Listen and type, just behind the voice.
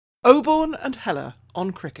Oborne and Heller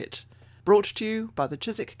on cricket, brought to you by the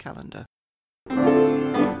Chiswick Calendar.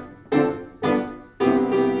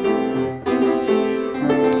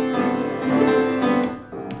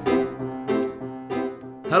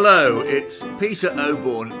 Hello, it's Peter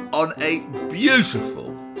Oborne on a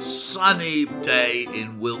beautiful sunny day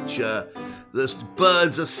in Wiltshire. The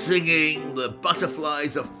birds are singing, the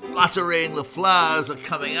butterflies are fluttering, the flowers are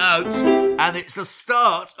coming out, and it's the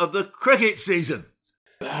start of the cricket season.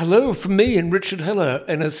 Hello from me and Richard Heller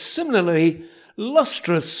in a similarly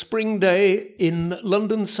lustrous spring day in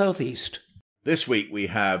London southeast. This week we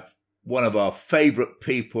have one of our favourite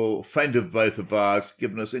people, friend of both of ours,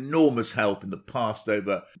 given us enormous help in the past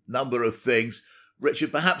over a number of things.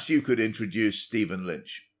 Richard, perhaps you could introduce Stephen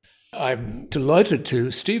Lynch. I'm delighted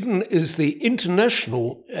to. Stephen is the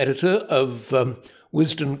international editor of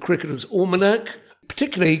Wisden Cricketer's Almanac,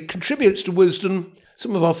 particularly contributes to Wisden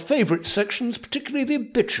some of our favourite sections, particularly the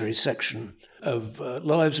obituary section of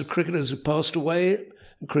lives of cricketers who passed away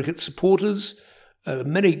and cricket supporters.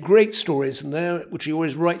 Many great stories in there, which he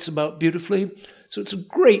always writes about beautifully. So it's a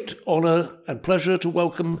great honour and pleasure to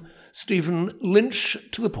welcome Stephen Lynch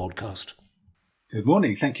to the podcast. Good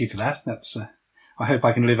morning. Thank you for that. I hope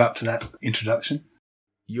I can live up to that introduction.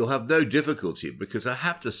 You'll have no difficulty because I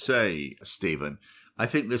have to say, Stephen, I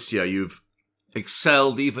think this year you've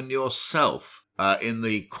excelled even yourself in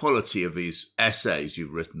the quality of these essays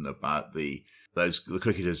you've written about the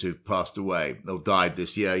cricketers who've passed away or died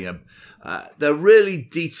this year. They're really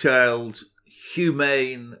detailed,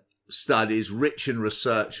 humane studies, rich in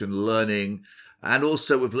research and learning, and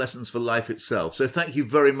also with lessons for life itself. So thank you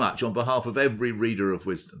very much on behalf of every reader of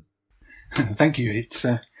Wisden. Thank you. It's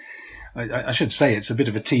I should say it's a bit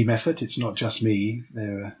of a team effort. It's not just me.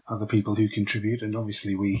 There are other people who contribute, and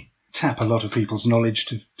obviously we tap a lot of people's knowledge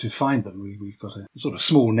to find them. We've got a sort of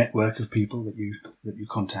small network of people that you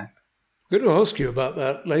contact. I'm going to ask you about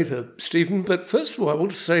that later, Stephen, but first of all, I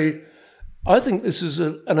want to say I think this is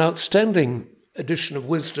an outstanding edition of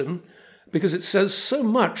Wisden because it says so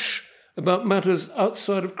much about matters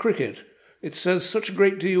outside of cricket. It says such a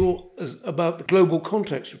great deal about the global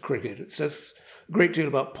context of cricket. It says a great deal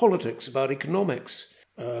about politics, about economics,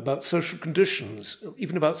 about social conditions,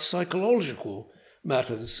 even about psychological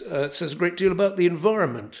matters. It says a great deal about the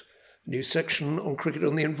environment. A new section on cricket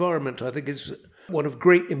on the environment, I think, is one of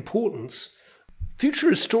great importance. Future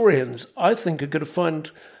historians, I think, are going to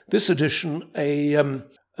find this edition a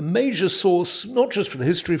major source, not just for the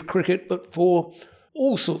history of cricket, but for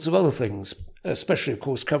all sorts of other things, especially, of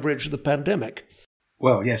course, coverage of the pandemic.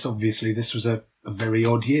 Well, yes, obviously this was a very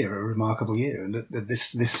odd year, a remarkable year. And at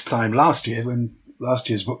this time last year, when last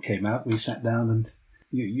year's book came out, we sat down and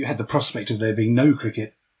you had the prospect of there being no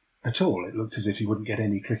cricket at all. It looked as if you wouldn't get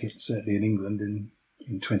any cricket, certainly in England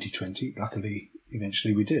in 2020. Luckily,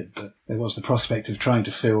 eventually we did. But there was the prospect of trying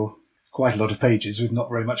to fill quite a lot of pages with not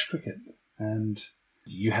very much cricket. And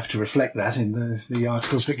you have to reflect that in the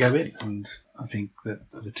articles that go in. And I think that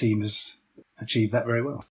the team has achieved that very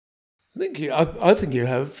well. I think you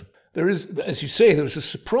have. There is, as you say, there was a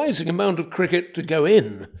surprising amount of cricket to go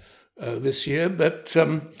in this year, but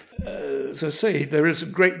as I say, there's a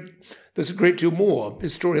great deal more.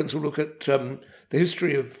 Historians will look at the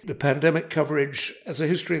history of the pandemic coverage as a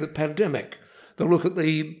history of the pandemic. They'll look at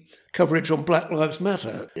the coverage on Black Lives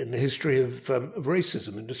Matter in the history of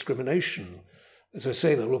racism and discrimination. As I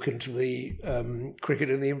say, they'll look into the cricket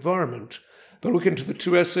in the environment. They'll look into the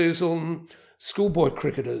two essays on schoolboy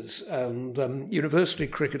cricketers and university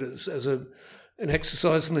cricketers as an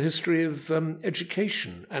exercise in the history of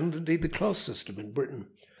education and indeed the class system in Britain.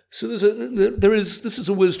 So this is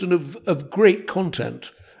a Wisden of great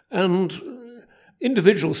content, and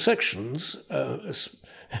individual sections,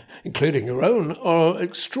 including your own, are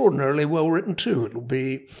extraordinarily well written too. It will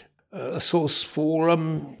be a source for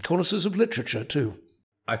connoisseurs of literature too.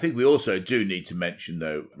 I think we also do need to mention,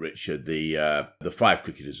 though, Richard, the five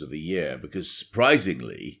cricketers of the year, because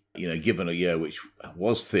surprisingly, given a year which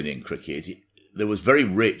was thin in cricket, there was very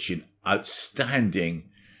rich in outstanding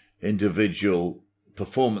individual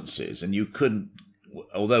performances, and you couldn't,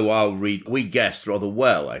 although we guessed rather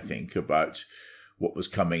well, I think, about what was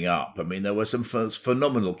coming up. I mean, there were some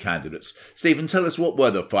phenomenal candidates. Stephen, tell us, what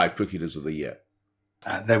were the five cricketers of the year?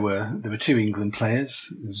 There were two England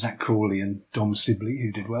players, Zach Crawley and Dom Sibley,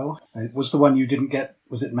 who did well. Was the one you didn't get,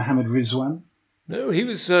 was it Mohammad Rizwan? No, he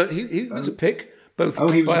was a pick, both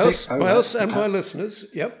by us and by listeners.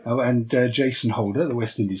 Yep. Oh, and Jason Holder, the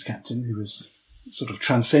West Indies captain, who was sort of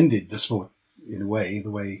transcended the sport in a way,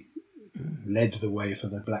 led the way for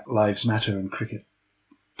the Black Lives Matter and cricket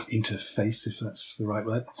interface, if that's the right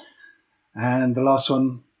word. And the last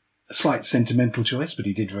one, a slight sentimental choice, but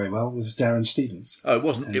he did very well, was Darren Stevens. Oh, it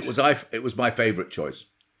wasn't. And It was my favourite choice.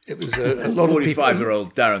 It was a lot of people.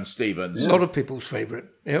 45-year-old Darren Stevens. A lot of people's favourite.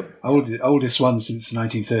 Yep. Oldest one since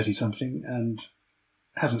 1930-something, and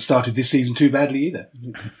hasn't started this season too badly either.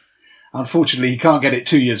 Unfortunately, he can't get it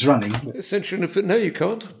 2 years running. A century and a no, you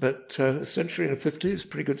can't. But a century and a 50 is a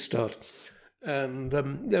pretty good start. And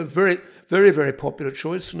a very, very, very popular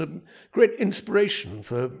choice and a great inspiration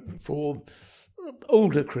for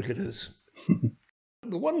older cricketers.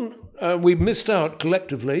 The one we missed out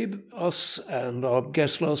collectively, us and our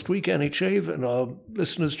guest last week, Annie Chave, and our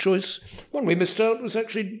listener's choice, one we missed out was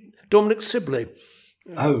actually Dominic Sibley.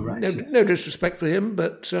 Oh, right. No disrespect for him,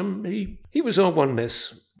 but he was our one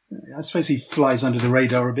miss. I suppose he flies under the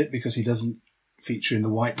radar a bit because he doesn't feature in the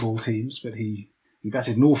white ball teams, but he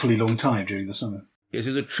batted an awfully long time during the summer. It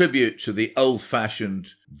is a tribute to the old-fashioned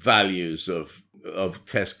values of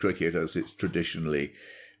Test cricket as it's traditionally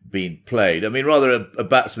been played. I mean, rather a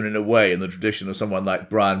batsman in a way in the tradition of someone like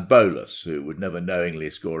Brian Bolus, who would never knowingly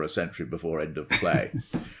score a century before end of play.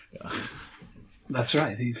 That's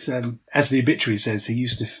right. He's, as the obituary says, he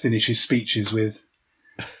used to finish his speeches with,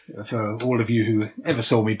 "For all of you who ever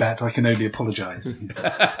saw me bat, I can only apologise."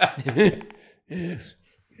 Yes.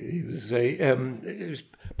 He was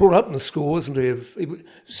brought up in the school, wasn't he? He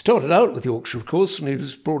started out with Yorkshire, of course, and he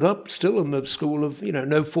was brought up still in the school of,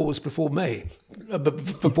 no fours before May.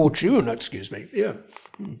 Before June, excuse me. Yeah.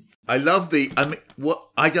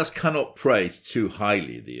 I just cannot praise too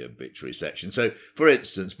highly the obituary section. So, for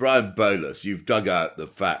instance, Brian Bolus, you've dug out the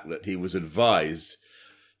fact that he was advised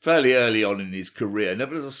fairly early on in his career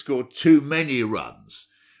never to score too many runs.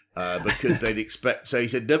 Because they'd expect, so he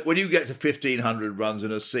said, when you get to 1,500 runs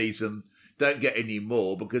in a season, don't get any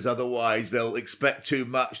more, because otherwise they'll expect too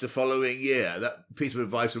much the following year. That piece of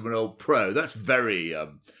advice from an old pro. That's very,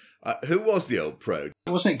 who was the old pro?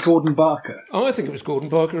 Wasn't it Gordon Barker? Oh, I think it was Gordon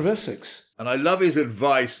Barker of Essex. And I love his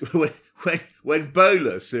advice when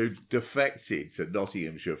Bolus, who defected to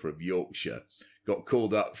Nottinghamshire from Yorkshire, got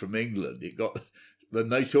called up from England. It got the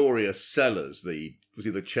notorious Sellers, the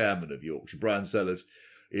chairman of Yorkshire, Brian Sellers.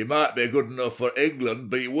 He might be good enough for England,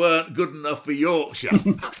 but he weren't good enough for Yorkshire.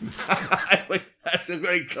 That's a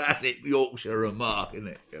very classic Yorkshire remark, isn't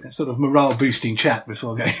it? A sort of morale-boosting chat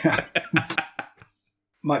before going out.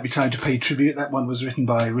 Might be time to pay tribute. That one was written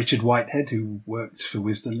by Richard Whitehead, who worked for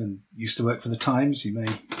Wisden and used to work for the Times. You may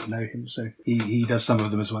know him, so he does some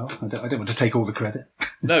of them as well. I don't want to take all the credit.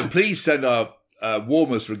 No, please send our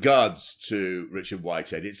warmest regards to Richard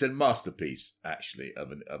Whitehead. It's a masterpiece, actually,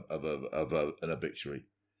 of an obituary.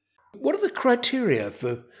 What are the criteria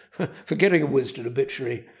for getting a Wisden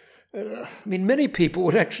obituary? Many people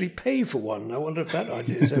would actually pay for one. I wonder if that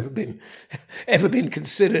idea has ever been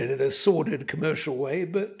considered in a sordid commercial way.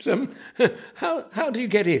 But how do you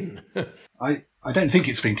get in? I don't think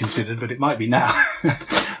it's been considered, but it might be now.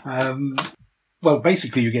 Well,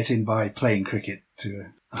 basically, you get in by playing cricket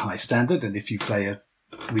to a high standard, and if you play a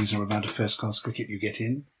reasonable amount of first-class cricket, you get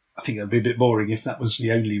in. I think that would be a bit boring if that was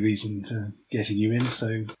the only reason for getting you in.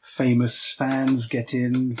 So famous fans get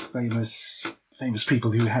in, famous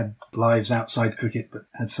people who had lives outside cricket but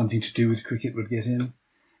had something to do with cricket would get in.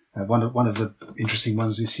 One of the interesting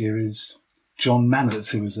ones this year is John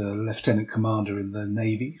Manners, who was a lieutenant commander in the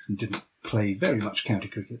Navy and didn't play very much county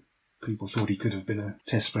cricket. People thought he could have been a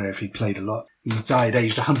test player if he'd played a lot. He died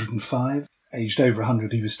aged 105. Aged over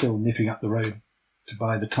 100, he was still nipping up the road to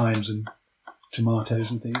buy the Times and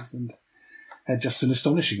tomatoes and things, and had just an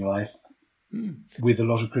astonishing life with a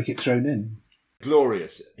lot of cricket thrown in.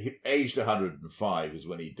 Glorious. He aged 105 is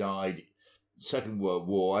when he died. Second World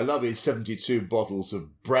War. I love his 72 bottles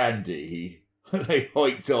of brandy they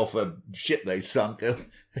hoiked off a ship they sunk.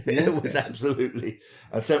 It was absolutely...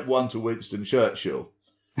 I sent one to Winston Churchill,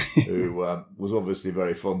 who was obviously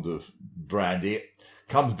very fond of brandy.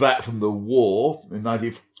 Comes back from the war in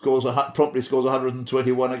 90, promptly scores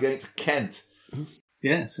 121 against Kent.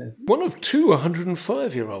 Yes. One of two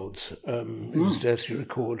 105-year-olds whose death you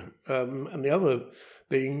record, and the other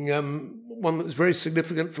being one that was very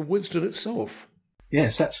significant for Wisden itself.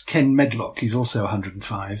 Yes, that's Ken Medlock. He's also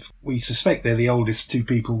 105. We suspect they're the oldest two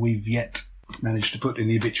people we've yet managed to put in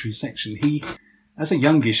the obituary section. He, as a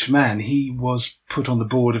youngish man, he was put on the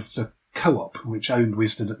board of the Co-op, which owned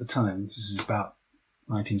Wisden at the time. This is about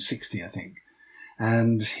 1960, I think.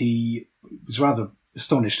 And he was rather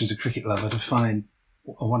astonished as a cricket lover to find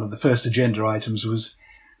one of the first agenda items was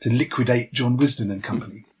to liquidate John Wisden and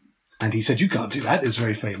Company. And he said, "You can't do that. It's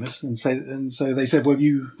very famous." And so they said, "Well,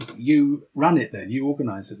 you run it then. You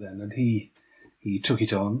organise it then." And he took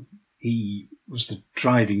it on. He was the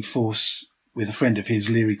driving force with a friend of his,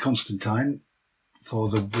 Leary Constantine, for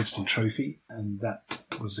the Wisden Trophy, and that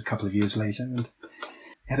was a couple of years later. And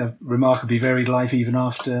he had a remarkably varied life even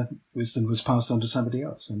after Wisden was passed on to somebody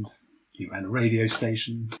else. And he ran a radio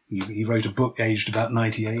station. He wrote a book aged about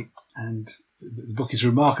 98, and the book is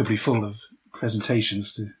remarkably full of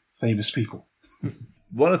presentations to famous people.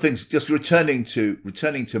 One of the things, just returning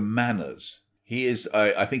to manners, he is,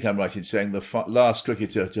 I think I'm right in saying, the last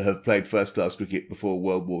cricketer to have played first-class cricket before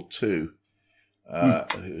World War II,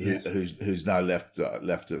 Yes. who's now left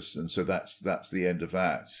us, and so that's the end of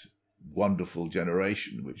that wonderful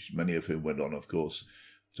generation, which many of whom went on, of course,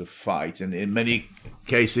 to fight, and in many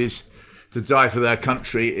cases to die for their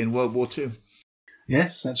country in World War II.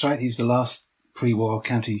 Yes, that's right. He's the last pre-war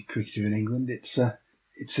county cricketer in England. It's a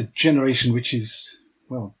generation which is,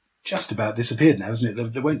 well, just about disappeared now, isn't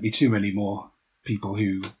it? There won't be too many more people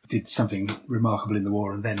who did something remarkable in the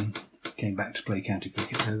war and then came back to play county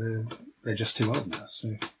cricket. They're just too old now.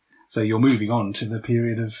 So you're moving on to the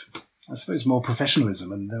period of, I suppose, more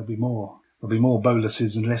professionalism, and there'll be more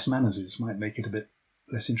boluses and less mannerses. Might make it a bit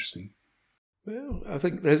less interesting. Well, I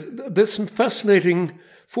think there's some fascinating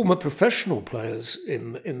former professional players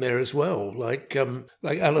in there as well, like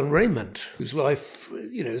Alan Raymond, whose life,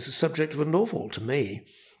 is the subject of a novel to me,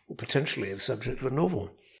 or potentially the subject of a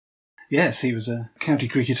novel. Yes, he was a county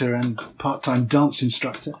cricketer and part-time dance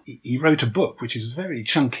instructor. He wrote a book which is very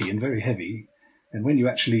chunky and very heavy, and when you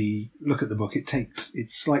actually look at the book,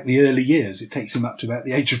 it's like the early years. It takes him up to about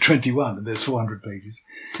the age of 21, and there's 400 pages.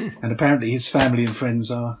 And apparently his family and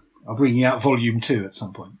friends are bringing out volume 2 at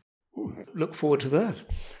some point. Look forward to that.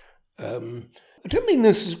 I don't mean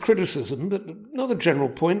this as a criticism, but another general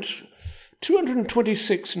point.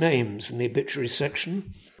 226 names in the obituary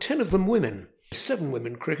section, 10 of them women, 7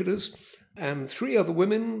 women cricketers, and 3 other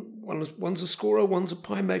women. One's a scorer, one's a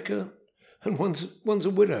pie maker, and one's a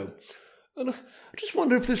widow. And I just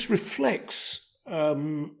wonder if this reflects a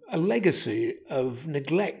legacy of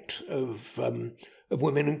neglect of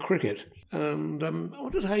women in cricket. And I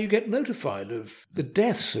wondered how you get notified of the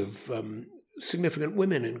deaths of significant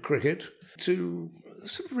women in cricket to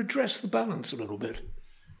sort of redress the balance a little bit.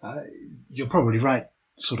 You're probably right.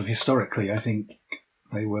 Sort of historically, I think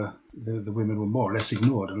the women were more or less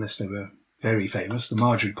ignored unless they were very famous. The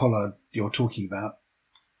Marjorie Pollard you're talking about,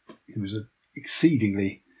 who was an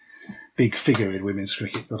exceedingly big figure in women's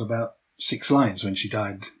cricket, got about 6 lines when she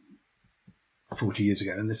died 40 years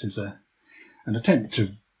ago, and this is an attempt to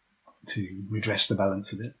redress the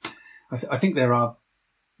balance of it. I think there are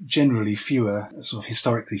generally fewer, sort of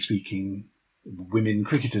historically speaking, women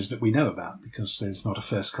cricketers that we know about, because there's not a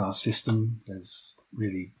first-class system. There's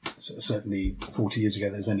really, certainly 40 years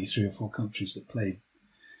ago, there's only 3 or 4 countries that played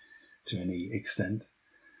to any extent.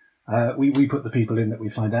 We put the people in that we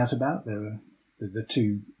find out about. There are the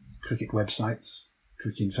 2 cricket websites,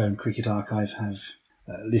 Cricinfo and Cricket Archive, have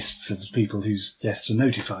lists of people whose deaths are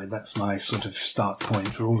notified. That's my sort of start point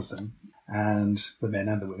for all of them, and the men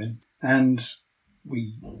and the women. And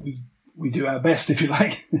we do our best, if you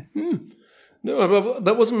like. No,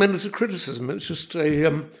 that wasn't meant as a criticism. It's just really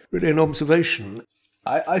an observation.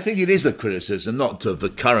 I think it is a criticism, not of the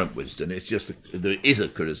current Wisden. It's just there is a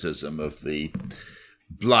criticism of the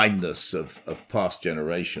blindness of past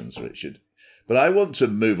generations, Richard. But I want to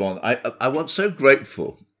move on. I was so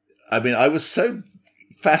grateful. I mean, I was so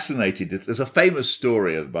fascinated. There's a famous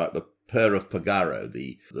story about the Pir of Pagaro,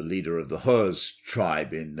 the leader of the Hurs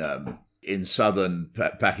tribe in southern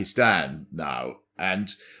Pakistan now.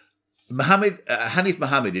 And Hanif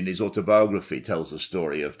Mohammed, in his autobiography, tells the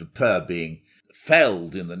story of the Pir being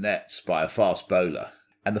felled in the nets by a fast bowler,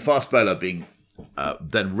 and the fast bowler being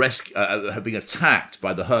being attacked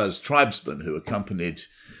by the Hurs tribesmen who accompanied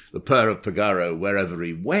the Pir of Pagaro wherever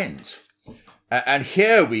he went. And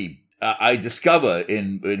here I discover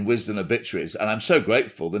in Wisden obituaries, and I'm so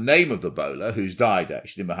grateful, the name of the bowler who's died,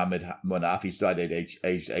 actually, Mohammed Munaf. He's died at age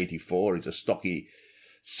 84. He's a stocky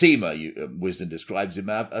seamer, Wisden describes him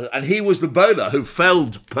as, and he was the bowler who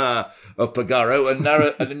felled Pir of Pagaro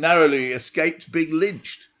and narrowly escaped being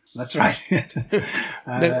lynched. That's right.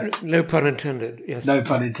 No pun intended. Yes. No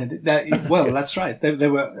pun intended. Well, that's right.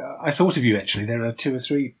 There were. I thought of you actually. There are 2 or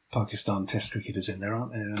 3 Pakistan Test cricketers in there,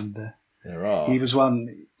 aren't there? And there are. He was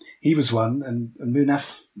one, and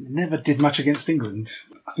Munaf never did much against England.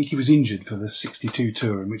 I think he was injured for the 62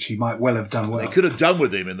 tour, in which he might well have done well. They could have done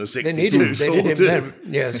with him in the 62 They need him then,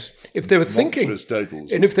 yes. If they were thinking,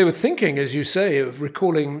 totals. And if they were thinking, as you say, of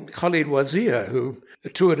recalling Khalid Wazir, who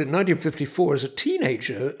toured in 1954 as a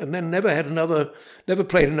teenager and then never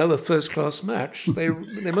played another first-class match, they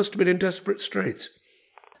must have been in desperate straits.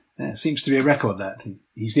 It seems to be a record that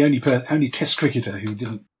he's the only Test cricketer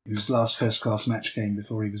whose last first-class match came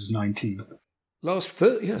before he was 19.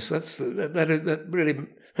 Yes, that really.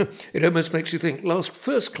 It almost makes you think. Last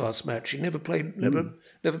first-class match. He never played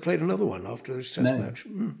another one after his Test match.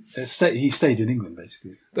 He stayed in England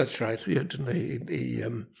basically. That's right. Yeah, didn't he?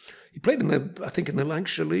 He played in the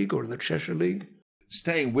Lancashire League or in the Cheshire League.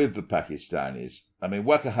 Staying with the Pakistanis, I mean,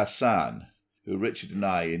 Waqar Hassan, who Richard and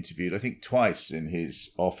I interviewed, I think twice in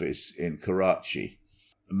his office in Karachi,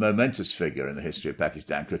 a momentous figure in the history of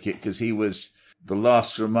Pakistan cricket, because he was the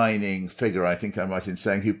last remaining figure, I think I'm right in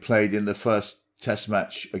saying, who played in the first Test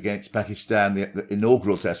match against Pakistan, the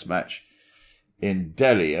inaugural Test match in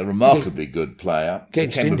Delhi. A remarkably good player,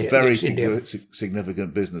 became a very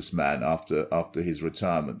significant businessman after his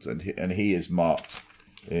retirement, and he is marked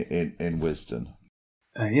in Wisden.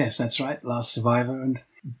 Yes, that's right, last survivor. And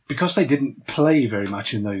because they didn't play very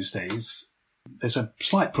much in those days, there's a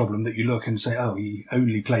slight problem that you look and say, oh, he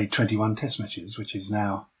only played 21 Test matches, which is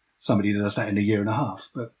now somebody does that in a year and a half.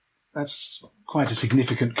 But that's quite a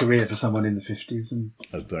significant career for someone in the 50s, and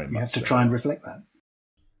you have to try and reflect that.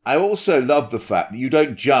 I also love the fact that you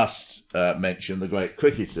don't just mention the great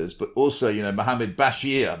cricketers, but also, Mohammed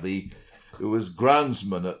Bashir, who was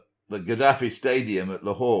groundsman at the Gaddafi Stadium at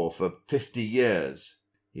Lahore for 50 years.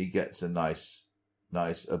 He gets a nice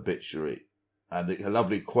obituary. And a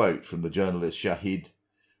lovely quote from the journalist Shahid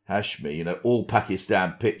Hashmi, all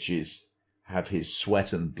Pakistan pitches have his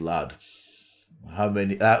sweat and blood. How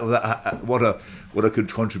many? What a good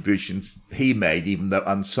contribution he made, even though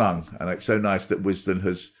unsung. And it's so nice that Wisden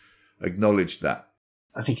has acknowledged that.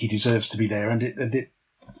 I think he deserves to be there, and it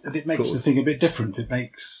makes the thing a bit different.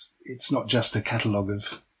 It's not just a catalogue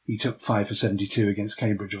of he took 5 for 72 against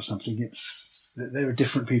Cambridge or something. There are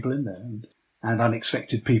different people in there and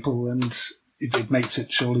unexpected people, and it makes it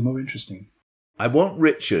surely more interesting. I want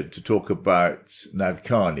Richard to talk about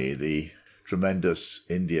Nadkarni, the tremendous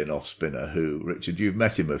Indian off-spinner who, Richard, you've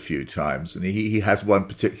met him a few times, and he has one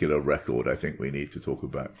particular record I think we need to talk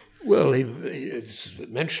about. Well, it's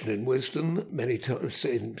mentioned in Wisden many times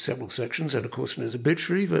in several sections, and of course in his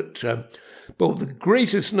obituary, that bowled the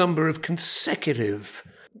greatest number of consecutive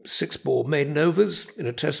 6-ball maiden overs in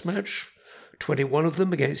a Test match, 21 of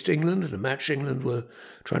them against England, in a match England were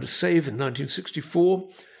trying to save in 1964.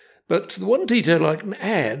 But the one detail I can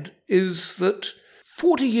add is that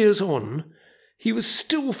 40 years on, he was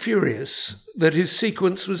still furious that his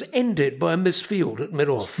sequence was ended by a missed field at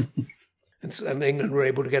mid-off. and England were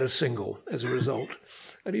able to get a single as a result.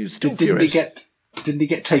 And he was still furious. Didn't he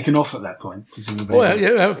get taken off at that point? Well,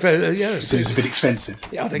 yes. It was a bit expensive.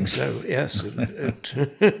 Yeah, I think so, yes.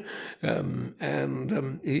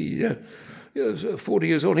 He... 40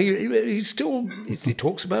 years on, he still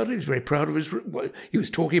talks about it. He's very proud of he was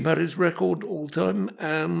talking about his record all the time,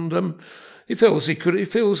 and he feels he could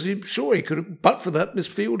have, but for that missed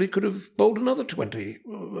field, he could have bowled another 20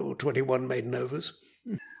 or 21 maiden overs.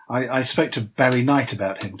 I spoke to Barry Knight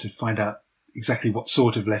about him to find out exactly what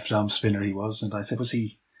sort of left-arm spinner he was, and I said, was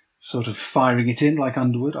he sort of firing it in like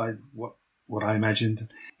Underwood? What I imagined.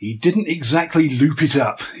 He didn't exactly loop it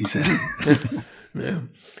up, he said. No.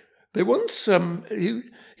 They once,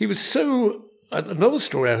 he was so, another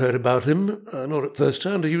story I heard about him, not at first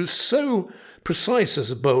hand, he was so precise as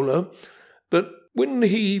a bowler that when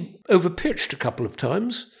he overpitched a couple of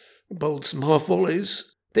times, bowled some half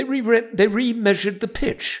volleys, they remeasured the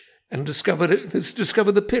pitch and discovered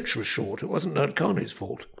the pitch was short. It wasn't Nadkarni's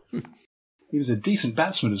fault. He was a decent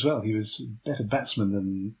batsman as well. He was a better batsman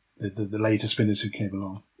than the later spinners who came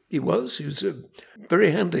along. He was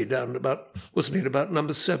very handy down wasn't he, about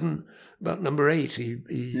number 7, about number 8.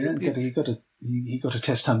 He got a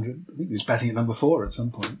Test 100. I think he was batting at number 4 at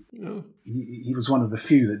some point. Oh. He was one of the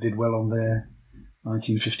few that did well on their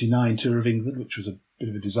 1959 tour of England, which was a bit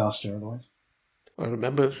of a disaster otherwise. I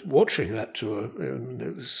remember watching that tour, and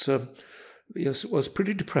it was it was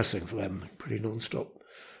pretty depressing for them, pretty non-stop.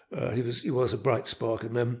 He was a bright spark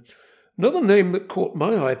in them. Another name that caught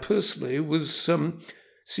my eye personally was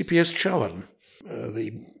C.P.S. Chauhan,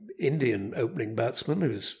 the Indian opening batsman, who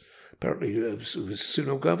was apparently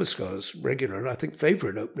Sunil Gavaskar's regular and I think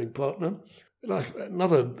favourite opening partner.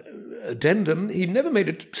 Another addendum, he never made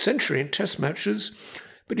a century in Test matches,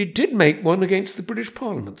 but he did make one against the British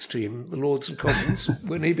Parliament's team, the Lords and Commons,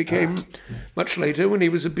 when he became, much later, when he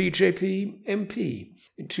was a BJP MP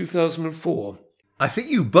in 2004. I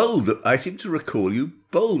think I seem to recall you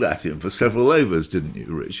bowled at him for several overs, didn't you,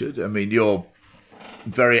 Richard? I mean, your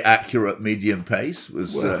very accurate medium pace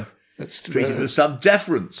was treated with some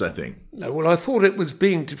deference, I think. No, well, I thought it was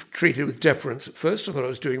being treated with deference at first. I thought I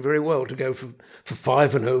was doing very well to go for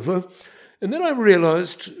 5 and over. And then I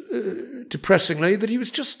realised, depressingly, that he was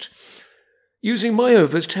just using my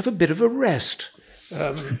overs to have a bit of a rest.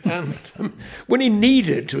 And when he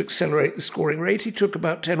needed to accelerate the scoring rate, he took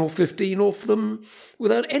about 10 or 15 off them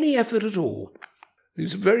without any effort at all. He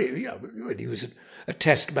was when he was a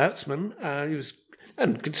test batsman, he was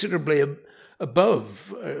and considerably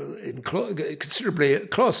above, considerably a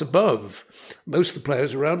class above most of the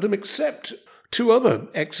players around him, except two other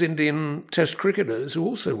ex-Indian test cricketers who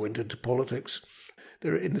also went into politics.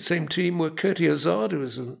 They're in the same team were Kirti Azad, who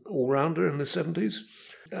was an all-rounder in the 70s,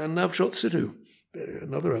 and Navjot Sidhu,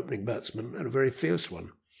 another opening batsman, and a very fierce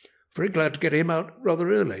one. Very glad to get him out rather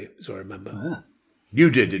early, as I remember. Ah. You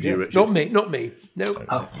did you, Richard? Not me. No.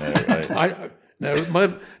 Oh.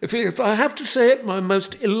 If I have to say it, my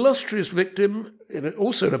most illustrious victim,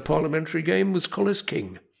 also in a parliamentary game, was Collis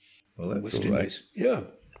King. Well, that's West all right. Indies. Yeah.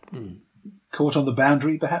 Caught on the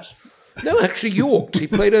boundary, perhaps? No, actually yorked. He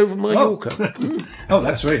played over my Yorker. Oh,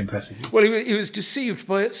 that's very impressive. Well, he was deceived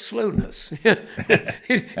by its slowness.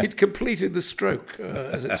 He'd completed the stroke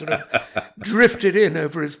as it sort of drifted in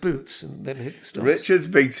over his boots and then hit the stumps. Richard's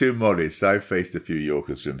being too modest. I've faced a few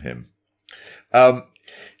Yorkers from him.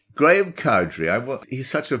 Graham Cowdrey, he's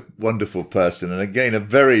such a wonderful person, and again, a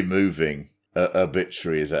very moving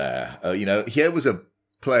obituary there. Here was a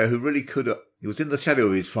player who really he was in the shadow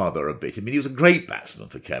of his father a bit. I mean, he was a great batsman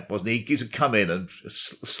for Kent, wasn't he? He used to come in and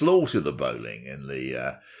slaughter the bowling in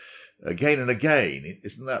the again and again.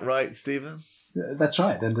 Isn't that right, Stephen? That's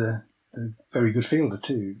right, and a very good fielder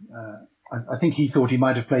too. I think he thought he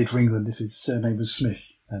might have played for England if his surname was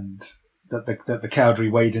Smith, and that the Cowdrey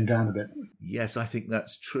weighed him down a bit. Yes, I think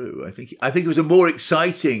that's true. I think he was a more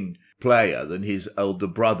exciting player than his older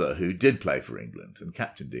brother, who did play for England and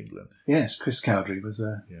captained England. Yes, Chris Cowdrey was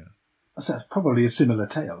That's probably a similar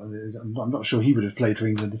tale. I'm not sure he would have played for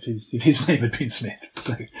England if his name had been Smith.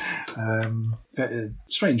 So, a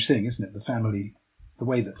strange thing, isn't it? The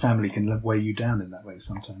way that family can weigh you down in that way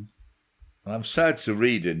sometimes. I'm sad to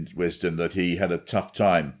read in Wisden that he had a tough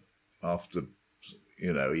time after,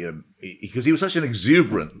 because he was such an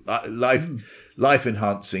exuberant,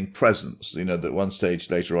 life-enhancing presence. That one stage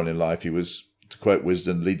later on in life, he was, to quote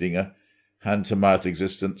Wisden, leading a hand-to-mouth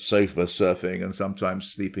existence, sofa surfing, and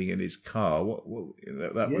sometimes sleeping in his car.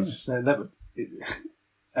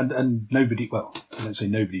 And nobody. Well, I don't say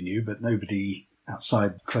nobody knew, but nobody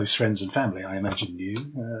outside close friends and family, I imagine, knew.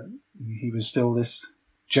 He was still this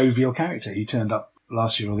jovial character. He turned up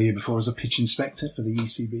last year or the year before as a pitch inspector for the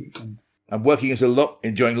ECB, and working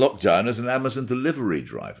during lockdown as an Amazon delivery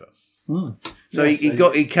driver. So yes,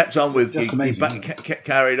 he kept on with just amazing.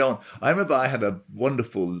 Carried on. I remember I had a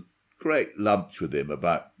wonderful, great lunch with him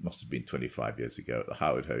must have been 25 years ago at the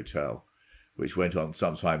Howard Hotel, which went on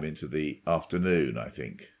sometime into the afternoon, I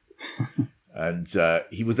think. And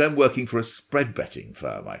he was then working for a spread betting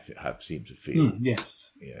firm, I seem to feel.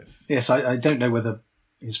 Yes. I don't know whether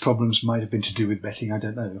his problems might have been to do with betting. I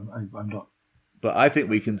don't know. I'm not. But I think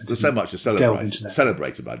there's so much to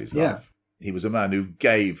celebrate about his life. He was a man who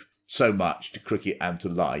gave so much to cricket and to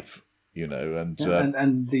life, and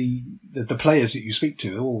the players that you speak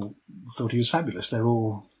to all thought he was fabulous. They're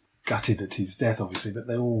all gutted at his death, obviously, but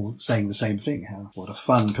they're all saying the same thing: what a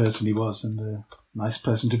fun person he was and a nice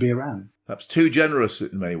person to be around. Perhaps too generous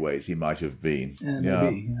in many ways he might have been.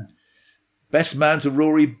 Maybe, yeah. Best man to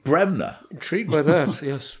Rory Bremner. Intrigued by that,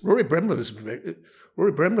 yes. Rory Bremner is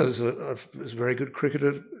a very good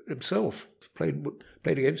cricketer himself. Played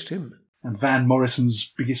against him. And Van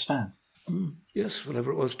Morrison's biggest fan. Yes,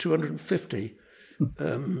 whatever it was, 250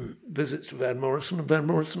 visits to Van Morrison, and Van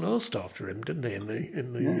Morrison asked after him, didn't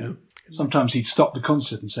he? Sometimes he'd stop the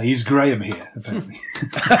concert and say, "Is Graham here?" Apparently.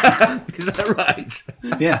 Is that right?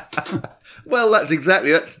 Yeah. Well,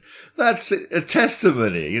 that's a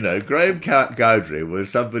testimony. Graham Cowdrey was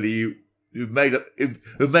somebody who made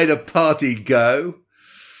a party go,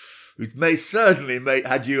 who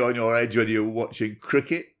had you on your edge when you were watching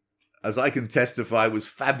cricket. As I can testify, was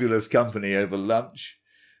fabulous company over lunch.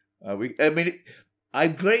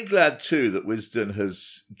 I'm very glad too that Wisden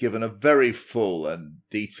has given a very full and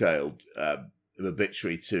detailed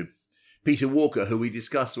obituary to Peter Walker, who we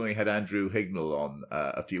discussed when we had Andrew Hignell on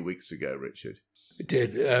a few weeks ago, Richard. It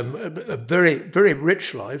did. A very, very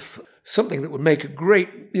rich life, something that would make a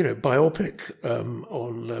great, biopic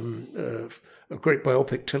a great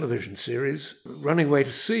biopic television series. Running away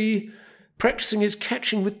to sea, practicing his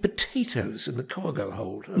catching with potatoes in the cargo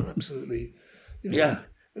hold. Absolutely,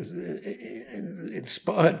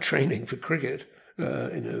 inspired training for cricket,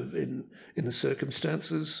 in the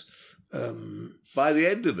circumstances. By the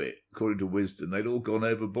end of it, according to Wisden, they'd all gone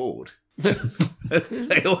overboard. There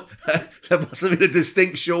must have been a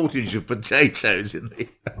distinct shortage of potatoes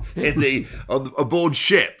aboard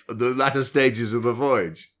ship at the latter stages of the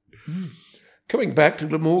voyage. Coming back to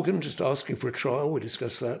Glamorgan, just asking for a trial, we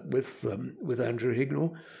discussed that with Andrew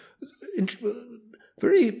Hignall.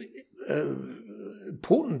 Very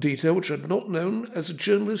important detail, which I'd not known. As a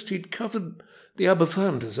journalist, he'd covered the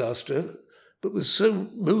Aberfan disaster, but was so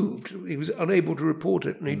moved he was unable to report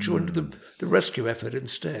it, and he joined the rescue effort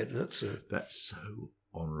instead. That's so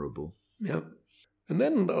honourable. Yeah. And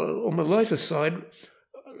then on the lighter side,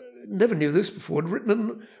 never knew this before,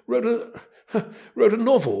 wrote a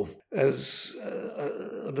novel as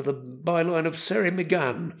under the byline of Seri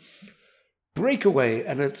McGann, Breakaway,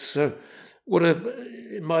 and it's what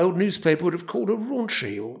in my old newspaper would have called a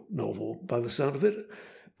raunchy novel by the sound of it.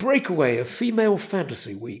 Breakaway, a female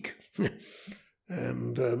fantasy week.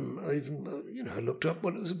 And I even, I looked up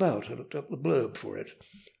what it was about. I looked up the blurb for it.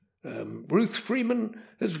 Ruth Freeman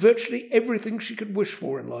has virtually everything she could wish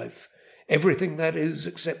for in life. Everything, that is,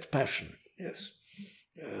 except passion. Yes.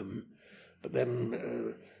 But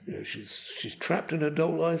then, she's trapped in her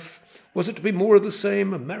dull life. Was it to be more of the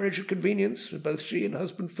same, a marriage of convenience for both she and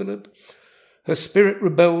husband Philip? Her spirit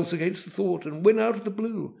rebels against the thought, and when out of the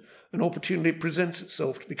blue an opportunity presents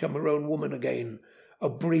itself to become her own woman again,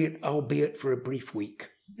 albeit for a brief week.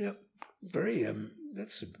 Yeah, very, it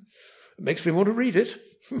makes me want to read it.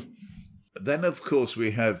 Then, of course,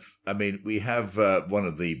 we have one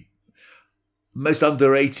of the most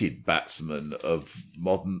underrated batsmen of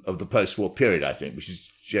the post-war period, I think, which is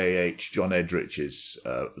John Edrich's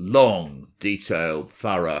long, detailed,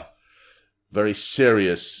 thorough, very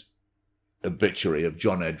serious obituary of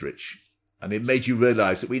John Edrich. And it made you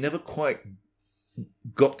realise that we never quite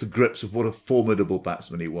got to grips with what a formidable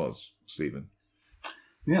batsman he was, Stephen.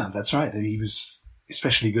 Yeah, that's right. He was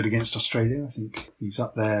especially good against Australia. I think he's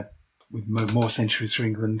up there with more centuries for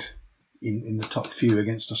England in the top few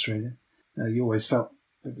against Australia. You always felt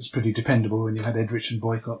it was pretty dependable when you had Edrich and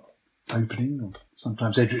Boycott opening.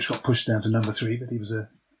 Sometimes Edrich got pushed down to number 3, but he was a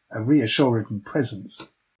reassuring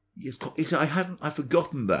presence. Yes, I've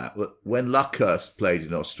forgotten that. When Luckhurst played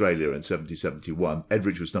in Australia in 1971,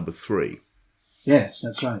 Edrich was number 3. Yes,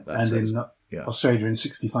 that's right. Australia in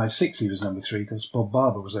 65-6, he was number 3 because Bob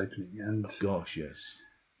Barber was opening. And gosh, yes.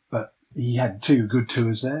 But he had 2 good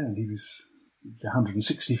tours there, and he was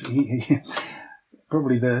 160. He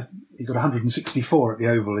got 164 at the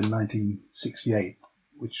Oval in 1968,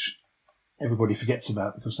 which everybody forgets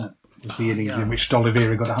about because that was the innings in which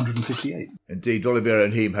D'Oliveira got 158. Indeed, D'Oliveira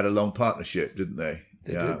and him had a long partnership, didn't they?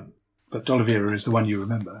 They did. But D'Oliveira is the one you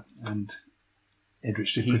remember, and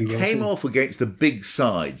Edrich did pretty well. He came off against the big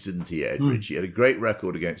sides, didn't he, Edrich? He had a great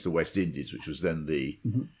record against the West Indies, which was then the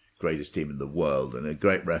greatest team in the world, and a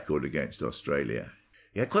great record against Australia.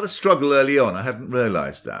 He had quite a struggle early on. I hadn't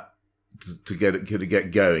realised that, to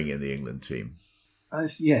get going in the England team.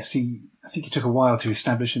 Yes, I think it took a while to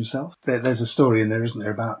establish himself. There's a story in there, isn't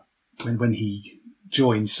there, about when he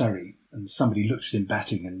joined Surrey and somebody looked at him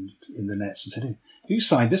batting and in the nets and said, "Who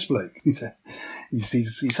signed this bloke?" He said,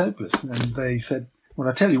 "He's hopeless." And they said, "Well,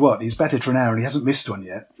 I tell you what, he's batted for an hour and he hasn't missed one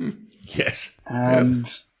yet." Yes.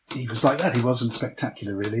 And he was like that. He wasn't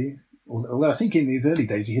spectacular, really. Although I think in his early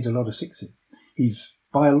days he hit a lot of sixes. He's,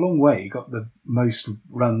 by a long way, got the most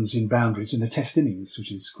runs in boundaries in a test innings,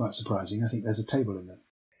 which is quite surprising. I think there's a table in there.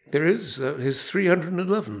 There is. His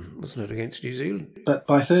 311, wasn't it, against New Zealand? But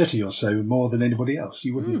by 30 or so, more than anybody else.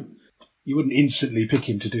 You wouldn't instantly pick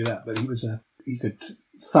him to do that, but he could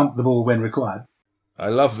thump the ball when required. I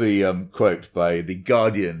love the quote by the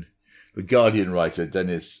Guardian writer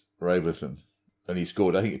Dennis Robertson, and he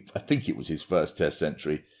scored. I think it was his first Test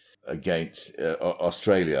century against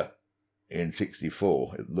Australia in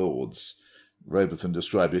 '64 at Lord's. Robertson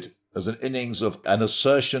described it as an innings of an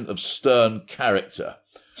assertion of stern character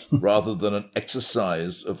rather than an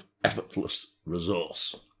exercise of effortless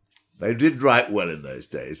resource. They did write well in those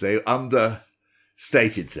days. They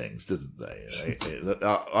understated things, didn't they? The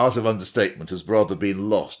art of understatement has rather been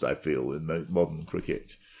lost, I feel, in modern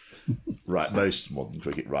cricket. Right, most modern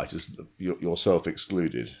cricket writers, yourself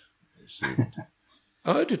excluded.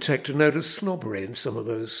 I detect a note of snobbery in some of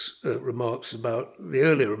those earlier remarks about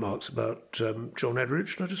John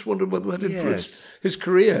Edrich, and I just wondered whether that influenced his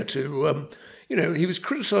career to, he was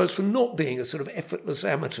criticised for not being a sort of effortless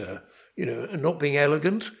amateur, and not being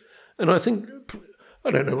elegant. And I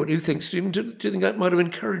don't know what you think, Stephen. Do you think that might have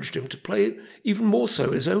encouraged him to play even more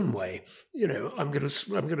so his own way?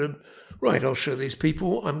 I'll show these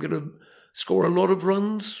people, I'm going to score a lot of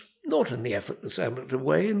runs, not in the effortless amateur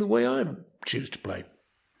way, in the way I choose to play.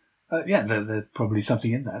 There's probably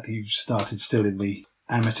something in that. He started still in the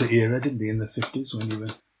amateur era, didn't he, in the 50s, when you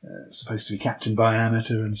were supposed to be captained by an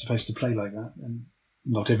amateur and supposed to play like that. And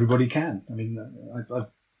not everybody can. I mean,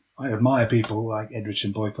 I admire people like Edrich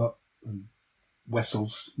and Boycott and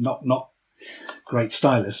Wessels, not great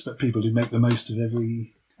stylists, but people who make the most of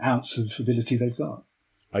every ounce of ability they've got.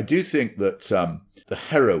 I do think that the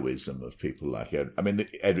heroism of people like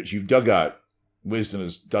Edrich, you've dug out, Wisden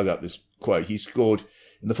has dug out this quote. He scored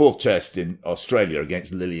in the fourth test in Australia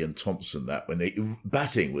against Lillian Thompson, that when the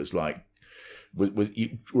batting was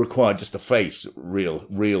you required just to face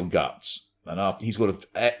real guts. And after he's got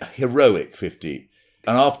a heroic 50.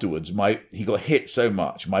 And afterwards, he got hit so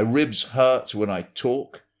much. My ribs hurt when I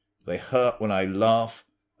talk, they hurt when I laugh,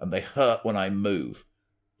 and they hurt when I move.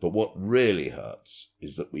 But what really hurts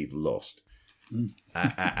is that we've lost.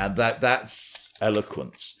 And that's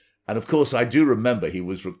eloquence. And of course, I do remember he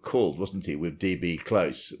was recalled, wasn't he, with D.B.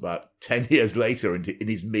 Close about 10 years later in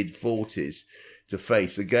his mid-40s to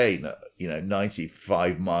face again,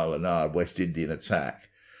 95-mile-an-hour West Indian attack.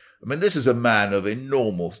 I mean, this is a man of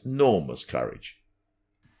enormous courage.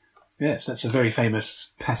 Yes, that's a very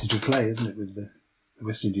famous passage of play, isn't it, with the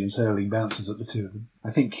West Indians hurling bouncers at the two of them. I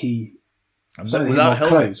think he... Without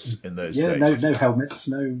helmets in those days. Yeah, no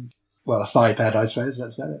helmets, a thigh pad, I suppose,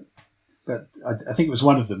 that's about it. But I think it was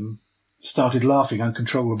one of them started laughing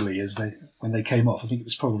uncontrollably when they came off. I think it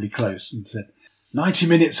was probably Close, and said, 90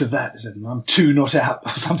 minutes of that. He said, I'm 2 not out, or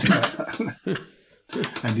something like that.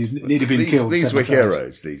 And he'd nearly been killed. These were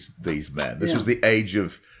heroes, these men. This was the age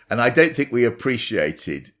of... And I don't think we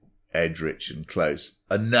appreciated Edrich and Close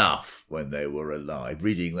enough when they were alive.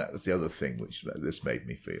 Reading that was the other thing which this made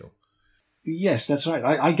me feel. Yes, that's right.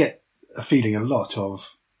 I get a feeling a lot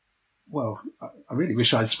of, I really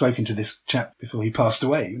wish I'd spoken to this chap before he passed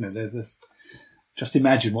away. Just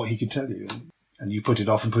imagine what he could tell you. And you put it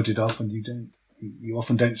off, and you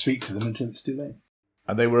often don't speak to them until it's too late.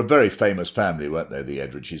 And they were a very famous family, weren't they, the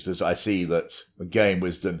Edriches? I see that, again,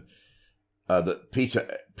 Wisden, that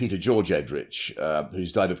Peter George Edrich,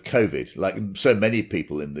 who's died of COVID, like so many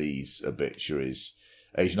people in these obituaries,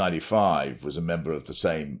 age 95, was a member of the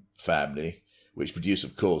same family, which produced,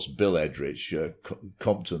 of course, Bill Edrich,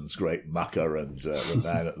 Compton's great mucker and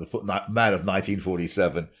the man of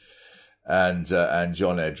 1947, and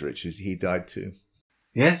John Edrich. He died too.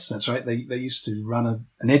 Yes, that's right. They used to run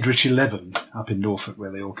an Edrich 11 up in Norfolk,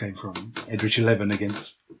 where they all came from. Edrich 11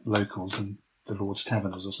 against locals and the Lord's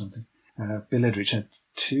Taverners or something. Bill Edrich had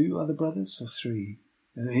 2 other brothers, or 3?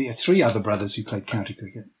 He had 3 other brothers who played county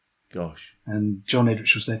cricket. Gosh. And John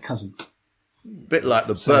Edrich was their cousin. Bit like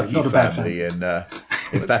the Berkey family in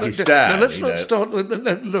Pakistan. Now, let's not start with...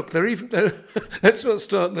 Look, let's not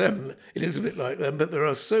start them. It is a bit like them, but there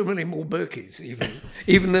are so many more Berkeys,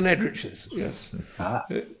 even than Edriches. Yes.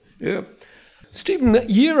 Yeah. Stephen,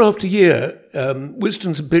 year after year,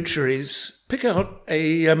 Wisden's obituaries pick out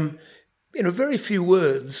in a very few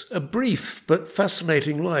words, a brief but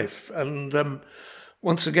fascinating life. And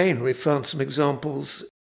once again, we've found some examples.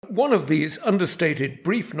 One of these understated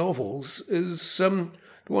brief novels is the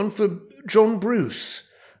one for John Bruce,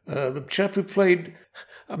 the chap who played...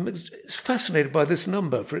 it's fascinated by this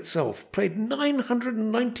number for itself. Played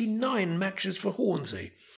 999 matches for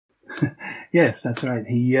Hornsey. Yes, that's right.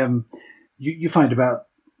 He, you find about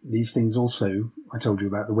these things also. I told you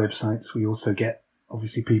about the websites. We also get,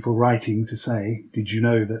 obviously, people writing to say, did you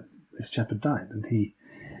know that this chap had died?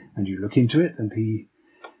 And you look into it, and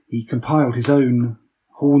he compiled his own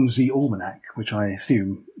Hornsey Almanac, which I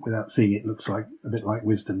assume, without seeing it, looks like a bit like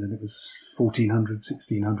Wisden, and it was 1,400,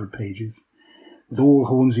 1,600 pages, with all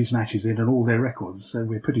Hornsey's matches in and all their records. So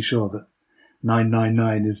we're pretty sure that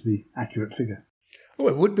 999 is the accurate figure. Oh,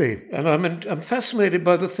 it would be. And I'm fascinated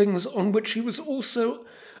by the things on which he was also,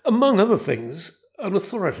 among other things, an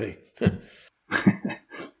authority. The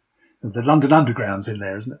London Underground's in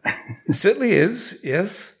there, isn't it? It certainly is,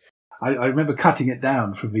 yes. I remember cutting it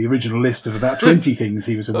down from the original list of about 20 things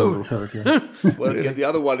he was a world authority on. Well, the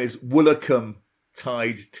other one is Woolacombe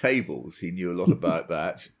Tide Tables. He knew a lot about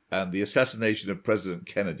that. And the assassination of President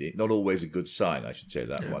Kennedy, not always a good sign, I should say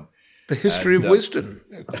that one. The history of Wisden.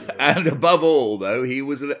 And above all, though, he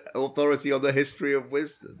was an authority on the history of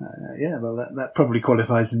Wisden. That probably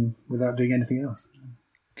qualifies him without doing anything else.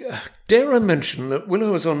 Dare I mention that when I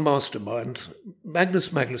was on Mastermind, Magnus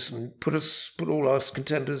Magnusson put all our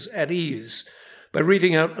contenders at ease by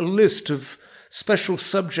reading out a list of special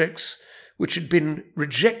subjects which had been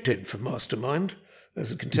rejected for Mastermind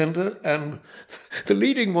as a contender, and the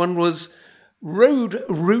leading one was road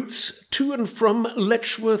routes to and from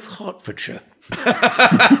Letchworth, Hertfordshire.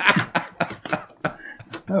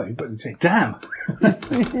 Oh, you put say, damn!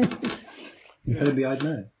 If only I'd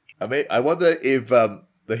known. I mean, I wonder if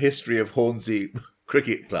the history of Hornsey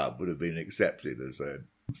Cricket Club would have been accepted as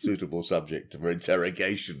suitable subject for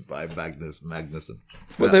interrogation by Magnus Magnusson.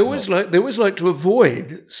 Well, they always like to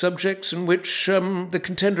avoid subjects in which the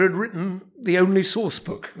contender had written the only source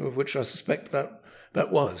book, of which I suspect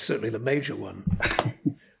that was certainly the major one.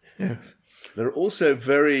 Yes. There are also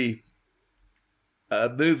very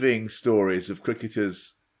moving stories of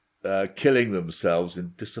cricketers killing themselves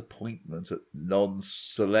in disappointment at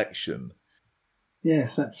non-selection.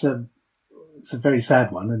 Yes, it's a very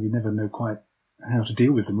sad one, and you never know quite how to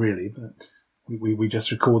deal with them, really. But we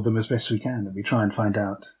just record them as best we can, and we try and find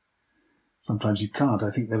out. Sometimes you can't.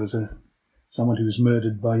 I think there was someone who was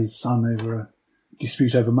murdered by his son over a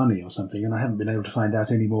dispute over money or something, and I haven't been able to find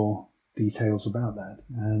out any more details about that.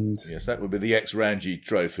 And yes, that would be the ex-Ranji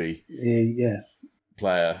Trophy yes.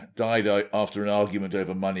 player, died after an argument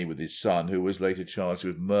over money with his son, who was later charged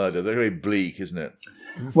with murder. They're very bleak, isn't it?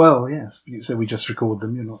 Well, yes. So we just record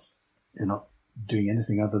them. You're not doing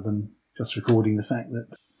anything other than just recording the fact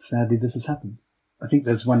that sadly this has happened. I think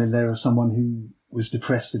there's one in there of someone who was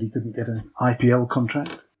depressed that he couldn't get an IPL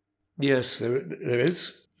contract. Yes, there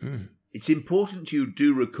is. Mm. It's important you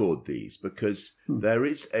do record these because there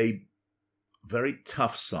is a very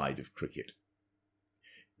tough side of cricket.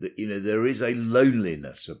 There is a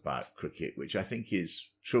loneliness about cricket, which I think is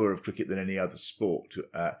truer of cricket than any other sport,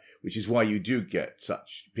 which is why you do get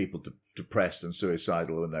such people depressed and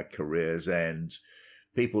suicidal when their careers end,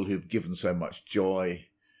 people who've given so much joy.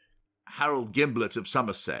 Harold Gimblett of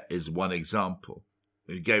Somerset is one example,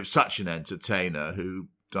 who gave such an entertainer who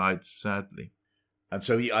died sadly. And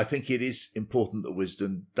so I think it is important that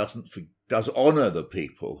Wisden does honour the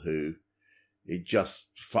people who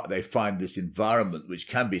they find this environment which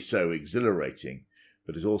can be so exhilarating,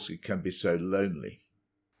 but it also can be so lonely.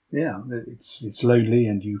 Yeah, it's lonely,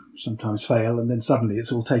 and you sometimes fail, and then suddenly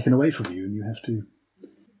it's all taken away from you, and you have to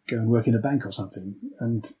go and work in a bank or something.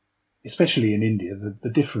 And especially in India, the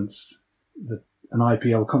difference that an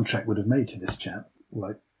IPL contract would have made to this chap,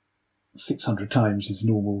 like 600 times his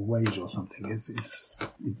normal wage or something,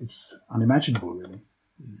 it's unimaginable, really.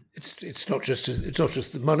 It's not just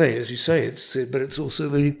the money, as you say. But it's also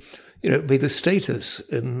the status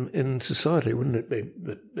in society, wouldn't it be,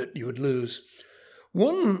 that you would lose.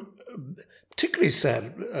 One particularly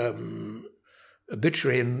sad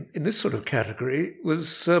obituary in this sort of category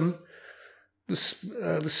was the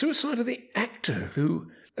suicide of the actor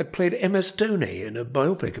who had played MS Dhoni in a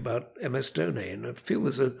biopic about MS Dhoni, and I feel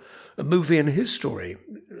there's a movie in his story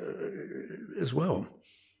as well.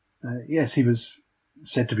 Yes, he was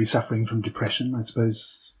said to be suffering from depression. I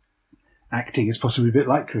suppose acting is possibly a bit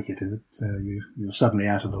like cricket, is it? You're suddenly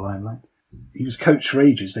out of the limelight. He was coach for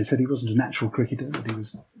ages. They said he wasn't a natural cricketer, but he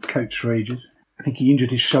was coach for ages. I think he injured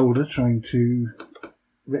his shoulder trying to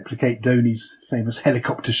replicate Dhoni's famous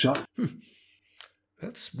helicopter shot.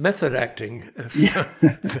 That's method acting. Yeah.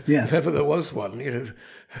 If ever there was one,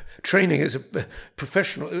 training as a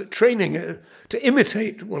professional, training to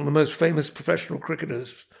imitate one of the most famous professional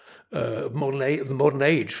cricketers of the modern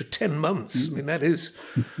age for 10 months. I mean, that is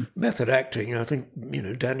method acting. I think,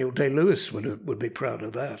 Daniel Day-Lewis would be proud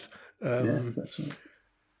of that. Yes, that's right.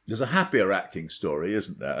 There's a happier acting story,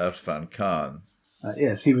 isn't there? Irfan Khan.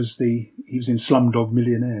 Yes, he was in Slumdog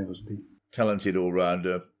Millionaire, wasn't he? Talented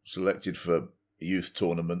all-rounder, selected for a youth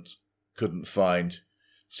tournament, couldn't find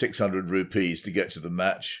 600 rupees to get to the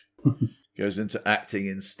match, goes into acting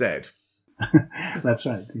instead. That's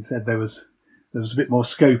right. He said there was a bit more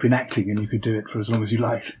scope in acting and you could do it for as long as you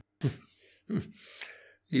liked.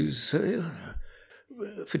 He was...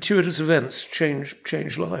 fortuitous events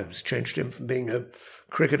changed lives, changed him from being a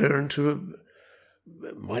cricketer into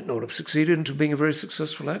might not have succeeded, into being a very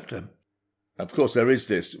successful actor. Of course, there is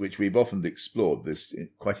this, which we've often explored, this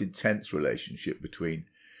quite intense relationship between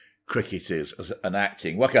cricketers and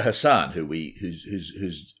acting. Waqar Hassan,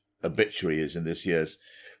 whose obituary is in this year's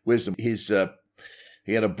Wisden,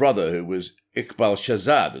 he had a brother who was Iqbal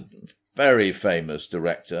Shahzad, a very famous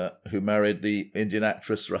director who married the Indian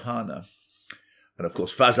actress Rahana. And of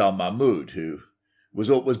course, Fazal Mahmood, who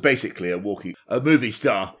was basically a movie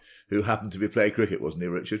star who happened to be playing cricket, wasn't he,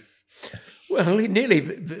 Richard? Well, he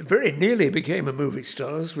very nearly became a movie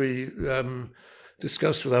star, as we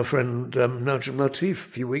discussed with our friend Najim Latif a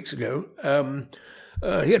few weeks ago.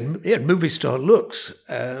 He had movie star looks,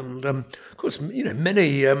 and of course,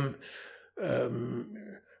 many.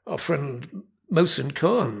 Our friend Mohsin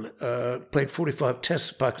Khan played 45 tests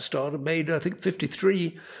for Pakistan and made, I think,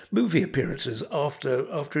 53 movie appearances after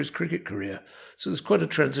his cricket career. So there's quite a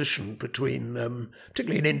transition between,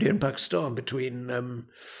 particularly in India and Pakistan, between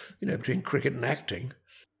cricket and acting.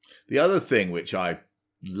 The other thing which I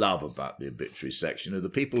love about the obituary section are the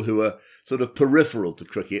people who are sort of peripheral to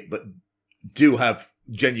cricket, but do have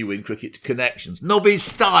genuine cricket connections. Nobby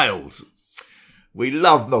Stiles. We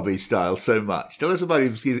love Nobby Stiles so much. Tell us about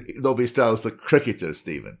Nobby Stiles, the cricketer,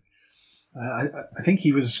 Stephen. I think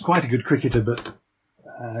he was quite a good cricketer, but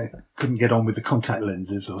couldn't get on with the contact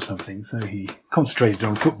lenses or something, so he concentrated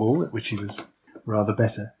on football, at which he was rather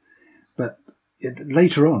better. But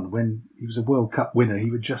later on, when he was a World Cup winner,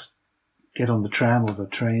 he would just get on the tram or the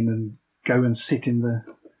train and go and sit in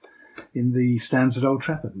the stands at Old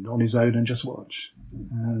Trafford on his own and just watch.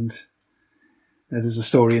 And there's a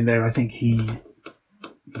story in there, I think he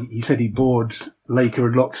said he bored Laker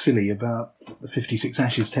and Loch Silly about the 56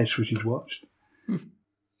 Ashes test which he'd watched.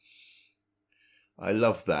 I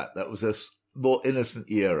love that. That was a more innocent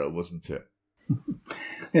era, wasn't it?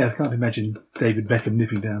 Yeah, I can't imagine David Beckham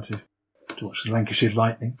nipping down to watch the Lancashire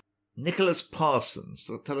Lightning. Nicholas Parsons.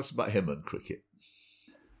 So tell us about him and cricket.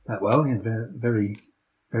 Well, yeah, very,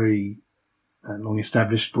 very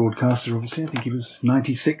long-established broadcaster, obviously. I think he was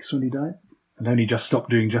 96 when he died and only just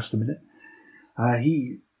stopped doing Just a Minute.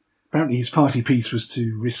 Apparently his party piece was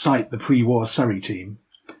to recite the pre-war Surrey team.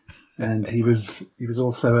 And he was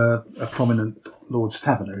also a prominent Lord's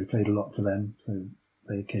Taverner. He played a lot for them, so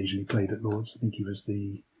they occasionally played at Lord's. I think he was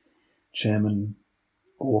the chairman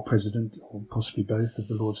or president, or possibly both, of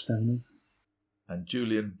the Lord's Taverners. And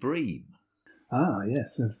Julian Bream. Ah,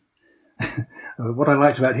 yes. What I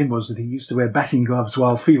liked about him was that he used to wear batting gloves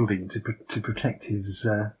while fielding to protect his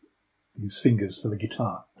fingers for the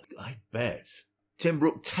guitar. I bet. Tim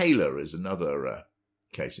Brooke-Taylor is another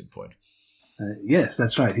case in point. Yes,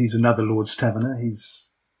 that's right. He's another Lord's Taverner.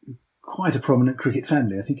 He's quite a prominent cricket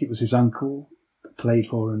family. I think it was his uncle played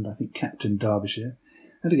for and I think captained Derbyshire.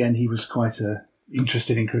 And again, he was quite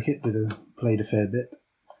interested in cricket, played a fair bit.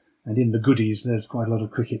 And in the goodies, there's quite a lot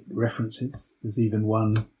of cricket references. There's even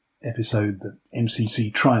one episode that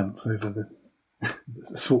MCC triumph over the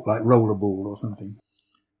sort like rollerball or something.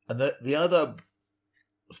 And the other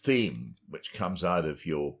theme which comes out of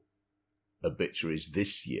your obituaries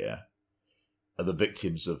this year are the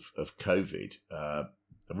victims of COVID.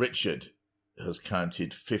 Richard has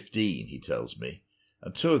counted 15, he tells me,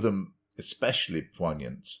 and two of them especially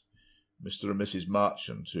poignant. Mr. and Mrs.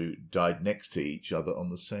 Marchant, who died next to each other on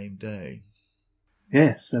the same day.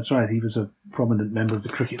 Yes, that's right. He was a prominent member of the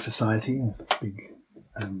Cricket Society, a big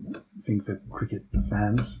thing for cricket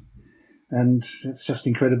fans. And it's just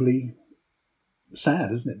incredibly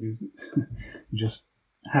sad, isn't it? You just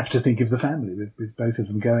have to think of the family with both of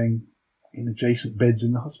them going in adjacent beds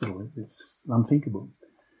in the hospital. It's unthinkable.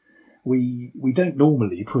 We don't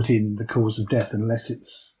normally put in the cause of death unless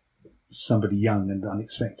it's somebody young and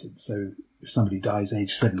unexpected. So if somebody dies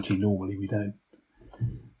age 70, normally we don't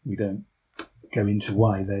go into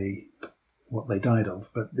what they died of.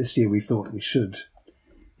 But this year we thought we should,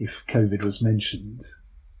 if COVID was mentioned,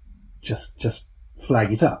 just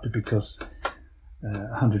flag it up, because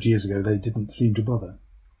 100 years ago they didn't seem to bother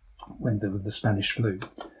when there was the Spanish flu.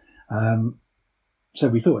 So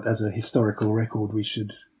we thought, as a historical record, we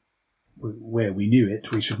should, where we knew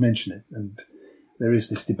it, we should mention it. And there is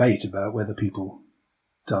this debate about whether people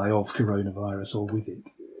die of coronavirus or with it.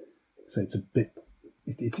 So it's a bit,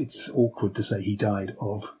 it's awkward to say he died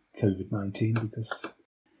of COVID-19 because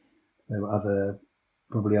there were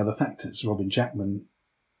probably other factors. Robin Jackman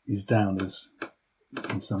is down as,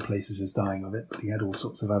 in some places, as dying of it, but he had all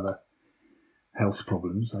sorts of other health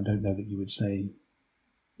problems. I don't know that you would say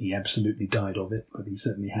he absolutely died of it, but he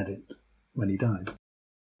certainly had it when he died.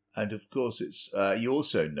 And of course, it's you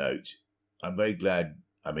also note, I'm very glad,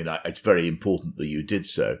 it's very important that you did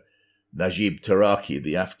so, Najib Taraki,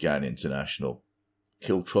 the Afghan international,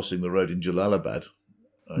 killed crossing the road in Jalalabad.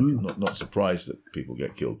 I'm not surprised that people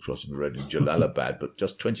get killed crossing the road in Jalalabad, but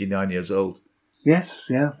just 29 years old. Yes,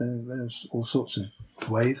 yeah, there's all sorts of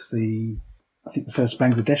ways. I think the first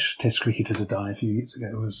Bangladesh test cricketer to die a few years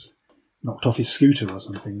ago was knocked off his scooter or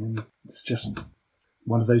something. And it's just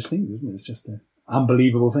one of those things, isn't it? It's just an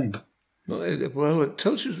unbelievable thing. Well, it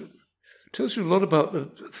tells you a lot about the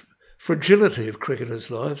fragility of cricketers'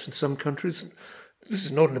 lives in some countries. This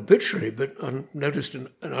is not an obituary, but I noticed an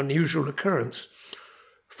unusual occurrence.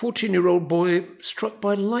 14-year-old boy struck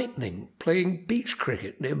by lightning playing beach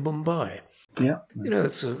cricket near Mumbai. Yeah.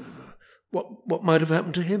 It's what might have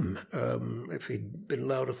happened to him if he'd been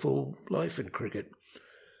allowed a full life in cricket.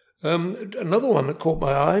 Another one that caught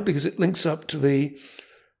my eye, because it links up to the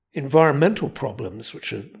environmental problems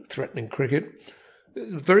which are threatening cricket.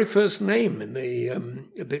 The very first name in the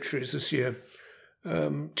obituaries this year.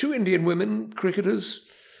 Two Indian women cricketers,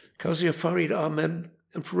 Kazia Farid Ahmed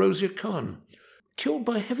and Ferozia Khan, killed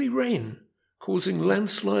by heavy rain, causing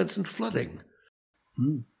landslides and flooding.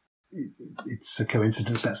 It's a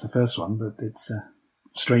coincidence that's the first one, but it's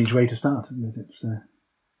strange way to start, isn't it? It's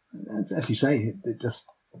as you say, it's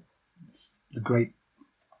the great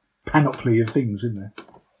panoply of things, isn't there?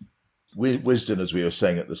 Wisden, as we were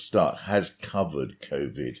saying at the start, has covered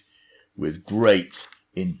COVID with great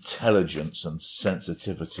intelligence and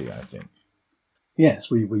sensitivity, I think.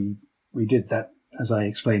 Yes, we did that, as I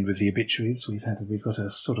explained with the obituaries. We've got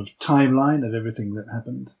a sort of timeline of everything that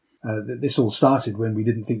happened. This all started when we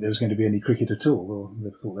didn't think there was going to be any cricket at all, or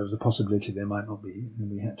we thought there was a possibility there might not be,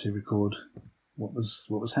 and we had to record what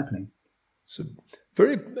was happening. So,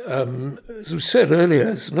 very, as we said earlier,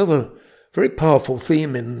 it's another very powerful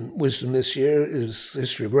theme in Wisden this year is the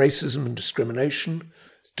history of racism and discrimination.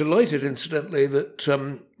 Delighted, incidentally,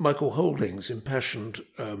 that Michael Holding's impassioned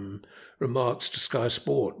remarks to Sky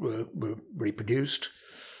Sport were reproduced.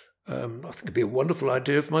 I think it'd be a wonderful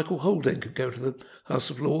idea if Michael Holding could go to the House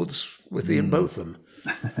of Lords with Ian Botham.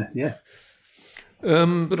 Yeah.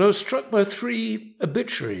 But I was struck by 3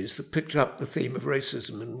 obituaries that picked up the theme of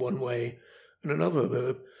racism in one way and another. There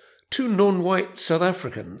were 2 non-white South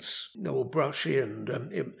Africans, Noel Brashy and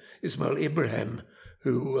Ismail Ibrahim,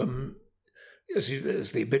 who, as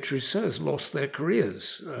the obituary says, lost their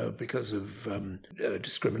careers because of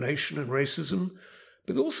discrimination and racism.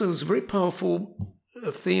 But also there's a very powerful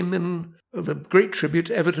theme in the great tribute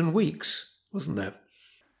to Everton Weekes, wasn't there?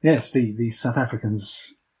 Yes, the South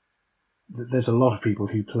Africans. There's a lot of people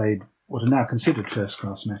who played what are now considered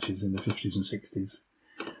first-class matches in the 50s and 60s,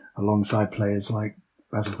 alongside players like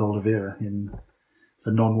Basil d'Oliveira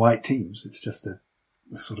for non-white teams. It's just a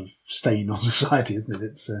sort of stain on society, isn't it?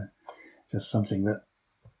 It's just something that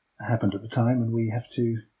happened at the time, and we have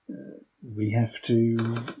to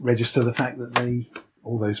register the fact that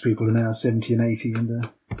all those people are now 70 and 80 and are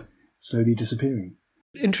slowly disappearing.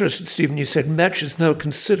 Interesting, Stephen, you said matches now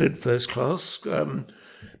considered first class.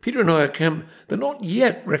 Peter and I they're not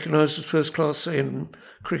yet recognised as first class, say, in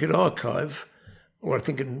Cricket Archive, or I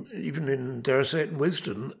think even in, dare I say it, in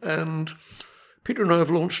Wisden. And Peter and I have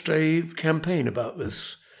launched a campaign about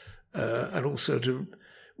this, and also to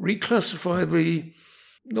reclassify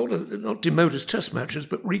not demote as test matches,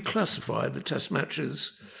 but reclassify the test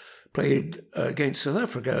matches played against South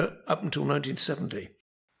Africa up until 1970.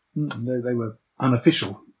 They were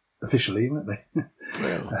unofficial, officially, weren't they?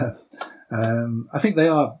 Well, I think they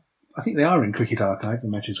are. I think they are in Cricket Archive. The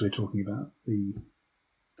matches we're talking about, the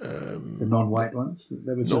non-white ones.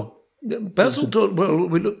 There was I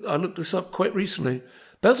looked this up quite recently.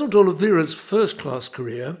 Basil d'Oliveira's first-class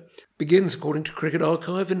career begins, according to Cricket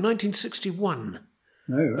Archive, in 1961.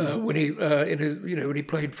 Oh, right. When he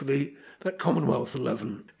played for that Commonwealth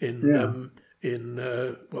 11 in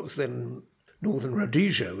what was then Northern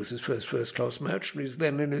Rhodesia was his first class match, and he's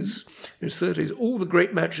then in his 30s. All the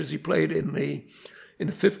great matches he played in the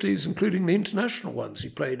 50s, including the international ones he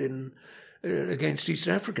played in against East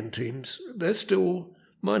African teams, they're still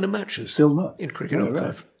minor matches. Still not in Cricket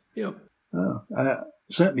Archive. Right. Yeah.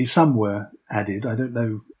 Certainly some were added. I don't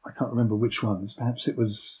know. I can't remember which ones. Perhaps it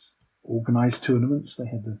was organised tournaments. They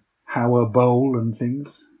had the Howard Bowl and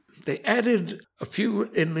things. They added a few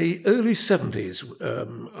in the early 70s,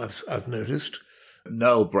 I've noticed.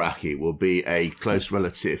 Noel Brachy will be a close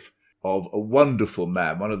relative of a wonderful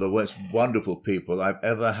man, one of the most wonderful people I've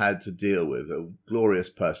ever had to deal with, a glorious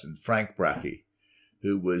person, Frank Brachy,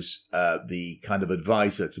 who was the kind of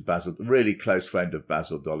advisor to Basil, really close friend of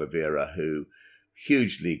Basil d'Oliveira, who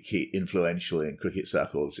hugely influential in cricket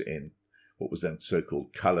circles in what was then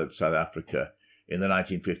so-called coloured South Africa in the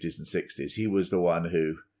 1950s and 60s. He was the one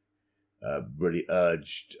who really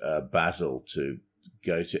urged Basil to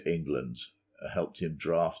go to England, helped him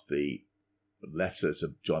draft the letter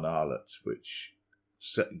to John Arlott, which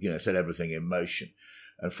set everything in motion.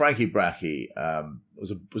 And Frankie Brachy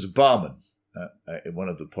was a barman in one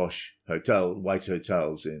of the posh white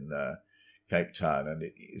hotels in Cape Town, and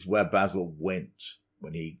it's where Basil went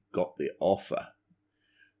when he got the offer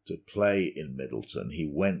to play in Middleton. He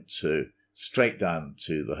went straight down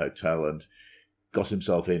to the hotel and got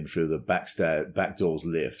himself in through the back door's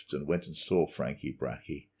lift and went and saw Frankie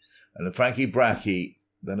Brachy. And then Frankie Brachy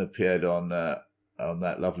then appeared on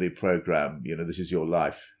that lovely programme, This Is Your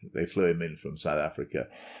Life. They flew him in from South Africa.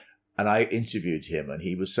 And I interviewed him, and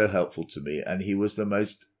he was so helpful to me, and he was the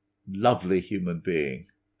most lovely human being.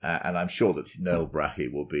 And I'm sure that Noel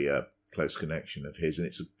Brachy will be a close connection of his, and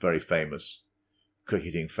it's a very famous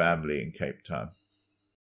cricketing family in Cape Town.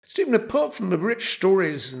 Stephen, apart from the rich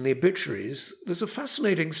stories in the obituaries, there's a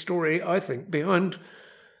fascinating story, I think, behind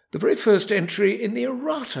the very first entry in the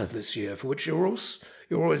errata this year, for which you're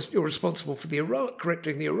responsible for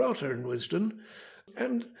correcting the errata in Wisden.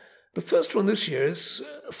 And The first one this year is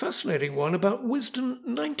a fascinating one about Wisden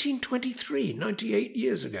 1923, 98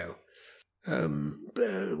 years ago,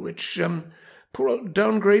 which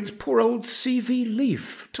downgrades poor old C.V.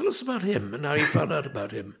 Leaf. Tell us about him and how you found out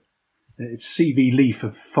about him. It's C.V. Leaf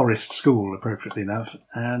of Forest School, appropriately enough,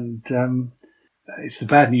 and it's the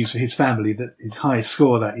bad news for his family that his highest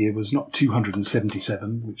score that year was not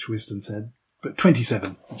 277, which Wisden said, but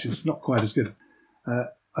 27, which is not quite as good.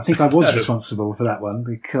 I think I was responsible for that one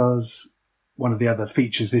because one of the other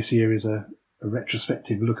features this year is a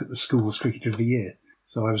retrospective look at the school's cricket of the year.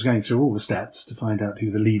 So I was going through all the stats to find out who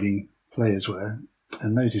the leading players were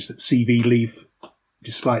and noticed that C.V. Leaf,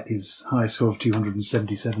 despite his high score of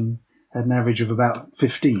 277, had an average of about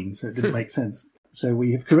 15, so it didn't make sense. So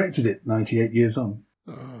we have corrected it 98 years on.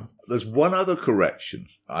 There's one other correction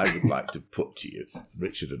I would like to put to you,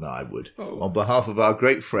 Richard and I would, on behalf of our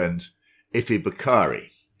great friend Ife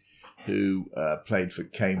Bakari, who played for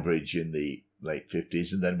Cambridge in the late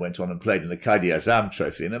 50s and then went on and played in the Qaidi Azam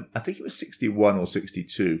Trophy. And I think it was 61 or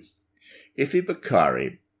 62. Ife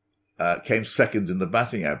Bakari came second in the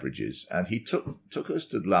batting averages, and he took us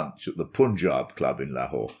to lunch at the Punjab Club in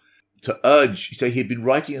Lahore to urge, so he'd been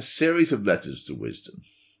writing a series of letters to Wisden,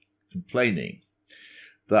 complaining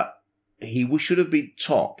that he should have been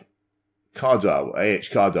top. A.H.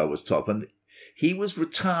 Kardar was top, and he was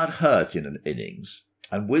retired hurt in an innings,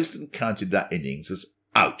 and Wisden counted that innings as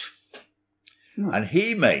out. And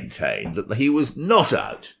he maintained that he was not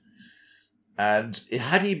out. And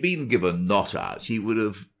had he been given not out, he would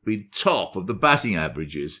have been top of the batting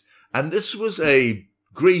averages. And this was a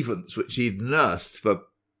grievance which he'd nursed for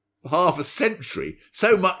half a century,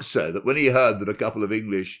 so much so that when he heard that a couple of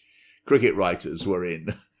English cricket writers were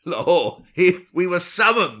in Lahore, we were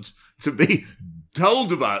summoned to be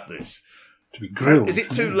told about this. To be grilled. Is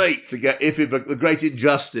it too late to get the great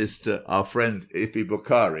injustice to our friend Ife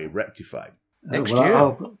Bakari rectified? Next year.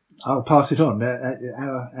 I'll pass it on.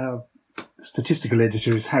 Our statistical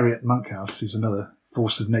editor is Harriet Monkhouse, who's another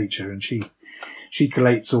force of nature, and she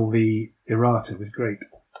collates all the errata with great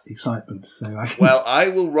excitement. So Well, I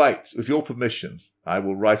will write, with your permission, I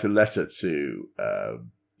will write a letter to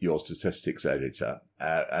your statistics editor,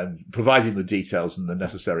 and providing the details and the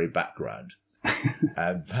necessary background.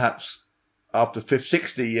 And perhaps after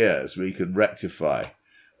 60 years, we can rectify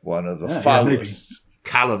one of the foulest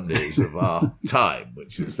calumnies of our time,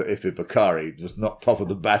 which is that Ife Bakari was not top of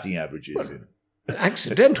the batting averages.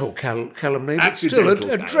 Accidental calumny, but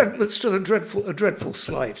still a dreadful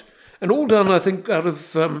slight. And all done, I think, out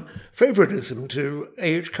of favouritism to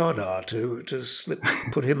A.H. Kardar to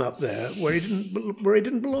put him up there where he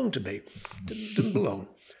didn't belong to be. Didn't belong.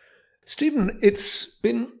 Stephen, it's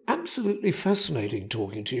been absolutely fascinating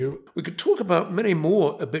talking to you. We could talk about many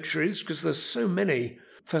more obituaries because there's so many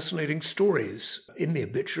fascinating stories in the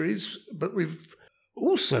obituaries, but we've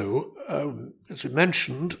also, as we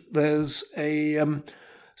mentioned, there's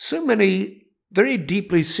so many very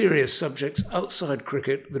deeply serious subjects outside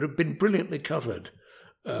cricket that have been brilliantly covered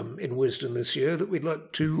in Wisden this year that we'd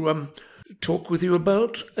like to talk with you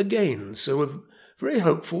about again. So we're very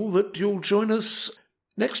hopeful that you'll join us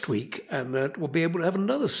next week and that we'll be able to have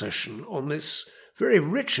another session on this very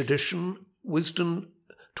rich edition, Wisden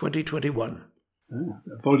 2021.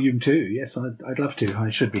 Volume 2, yes, I'd love to. I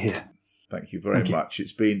should be here. Thank you very much.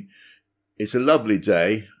 It's a lovely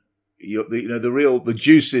day. The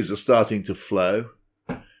juices are starting to flow.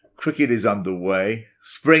 Cricket is underway.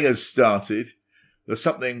 Spring has started. There's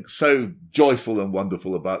something so joyful and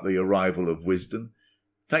wonderful about the arrival of Wisden.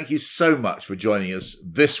 Thank you so much for joining us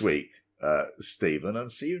this week, Stephen,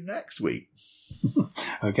 and see you next week.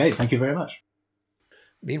 Okay, thank you very much.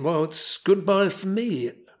 Meanwhile, it's goodbye from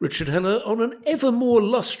me, Richard Heller, on an ever more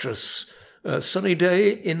lustrous sunny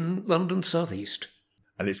day in London South East.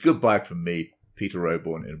 And it's goodbye from me, Peter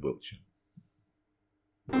Oborne in Wiltshire.